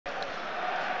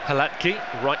Halatki,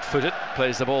 right-footed,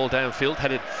 plays the ball downfield,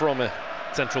 headed from a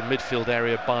central midfield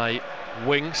area by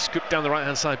Wing, scooped down the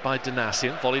right-hand side by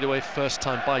Danassian, volleyed away first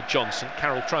time by Johnson.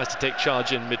 Carroll tries to take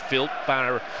charge in midfield.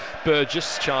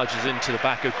 Burgess charges into the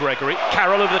back of Gregory.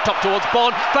 Carroll over the top towards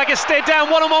Bond. Flag has stayed down,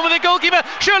 one-on-one with the goalkeeper.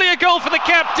 Surely a goal for the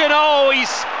captain. Oh,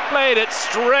 he's played it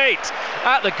straight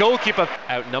at the goalkeeper.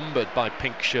 Outnumbered by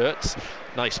pink shirts.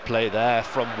 Nice play there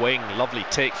from Wing. Lovely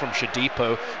take from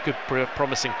Shadipo. Good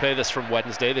promising play this from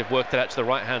Wednesday. They've worked it out to the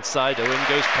right-hand side. Oh, in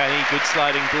goes Penny. Good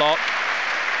sliding block.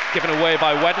 Given away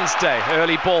by Wednesday.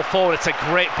 Early ball forward. It's a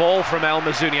great ball from El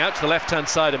Mazouni out to the left-hand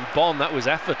side, and Bon, that was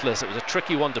effortless. It was a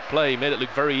tricky one to play. He made it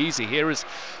look very easy. Here is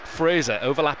Fraser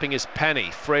overlapping his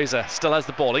Penny. Fraser still has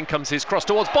the ball. In comes his cross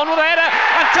towards Bon with a header,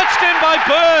 and touched in by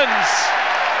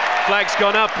Burns. Flag's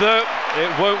gone up though.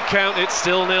 It won't count. It's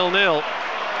still 0-0.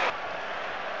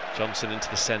 Johnson into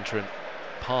the centre, and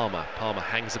Palmer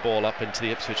hangs the ball up into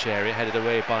the Ipswich area, headed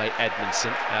away by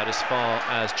Edmondson, out as far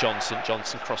as Johnson.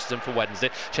 Johnson crosses him for Wednesday.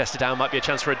 Chested down, might be a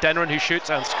chance for Adeniran, who shoots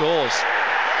and scores.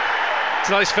 It's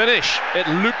a nice finish. It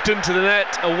looped into the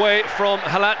net away from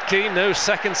Halatki. No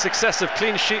second successive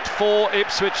clean sheet for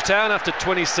Ipswich Town after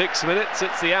 26 minutes.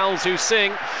 It's the Owls who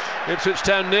sing. Ipswich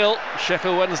Town 0,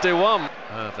 Sheffield Wednesday 1.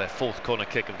 Their fourth corner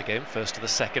kick of the game, first of the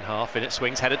second half. In it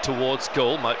swings, headed towards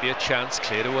goal. Might be a chance,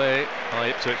 cleared away by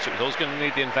Ipswich. It was always going to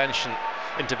need the intervention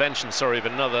of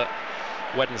another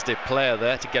Wednesday player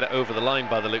there to get it over the line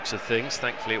by the looks of things.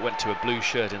 Thankfully it went to a blue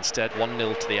shirt instead.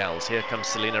 1-0 to the Owls. Here comes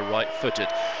Selina, right-footed,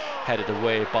 headed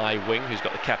away by Wing, who's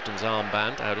got the captain's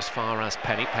armband, out as far as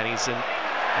Penny. Penny's in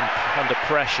under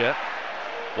pressure.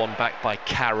 One back by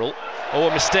Carroll. Oh,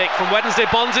 a mistake from Wednesday.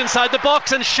 Bond's inside the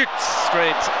box and shoots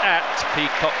straight at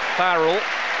Peacock Farrell.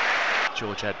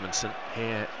 George Edmondson.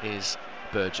 Here is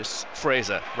Burgess.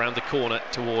 Fraser round the corner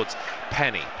towards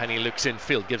Penny. Penny looks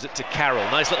infield, gives it to Carroll.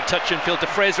 Nice little touch infield to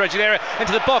Fraser, edge of the area,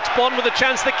 into the box. Bond with a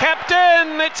chance. The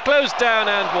captain! It's closed down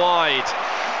and wide.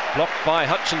 Blocked by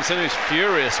Hutchinson, who's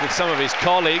furious with some of his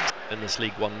colleagues. In this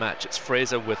League One match, it's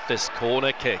Fraser with this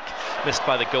corner kick. Missed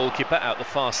by the goalkeeper, out the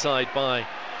far side by...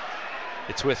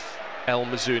 It's with El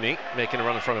Mazouni, making a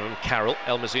run in front of him, Carroll.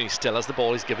 El Mazouni still has the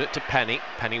ball, he's given it to Penny.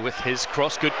 Penny with his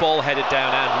cross, good ball headed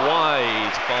down and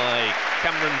wide by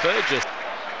Cameron Burgess.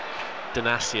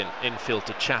 Danassian infield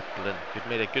to Chaplin, who'd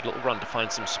made a good little run to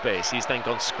find some space. He's then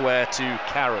gone square to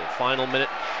Carroll. Final minute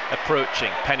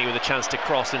approaching. Penny with a chance to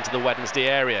cross into the Wednesday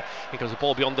area. Here comes the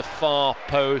ball beyond the far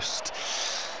post.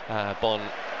 Bon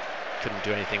couldn't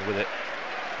do anything with it,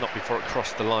 not before it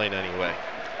crossed the line anyway.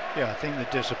 Yeah, I think the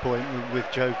disappointment with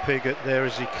Joe Pigott there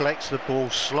is he collects the ball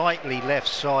slightly left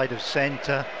side of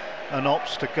centre and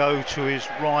opts to go to his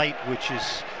right, which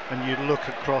is, and you look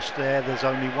across there, there's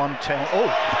only 110. Oh!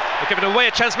 They're giving away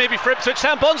a chance maybe for Ipswich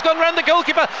Town. Bond's gone round the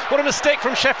goalkeeper. What a mistake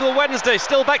from Sheffield Wednesday.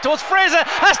 Still back towards Fraser.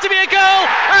 Has to be a goal,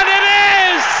 and it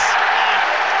is!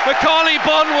 Macaulay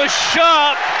Bond was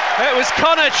sharp. It was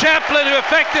Connor Chaplin who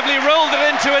effectively rolled it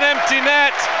into an empty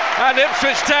net, and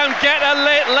Ipswich Town get a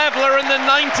late leveller in the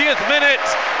 90th minute.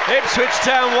 Ipswich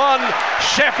Town 1,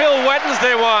 Sheffield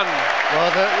Wednesday 1.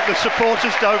 Well, the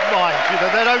supporters don't mind, you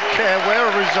know, they don't care where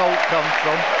a result comes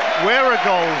from, where a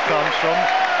goal comes from,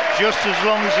 just as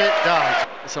long as it does.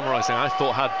 Summarising, I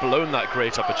thought had blown that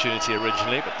great opportunity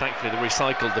originally, but thankfully they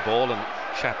recycled the ball, and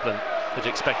Chaplin, as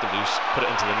you expect him to, put it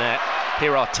into the net.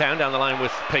 Here are Town down the line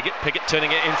with Pigott. Pigott turning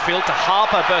it infield to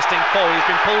Harper, bursting forward. He's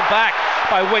been pulled back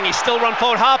by Wing. He's still run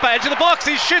forward. Harper, edge of the box.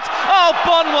 He shoots. Oh,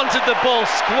 Bond wanted the ball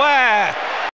square.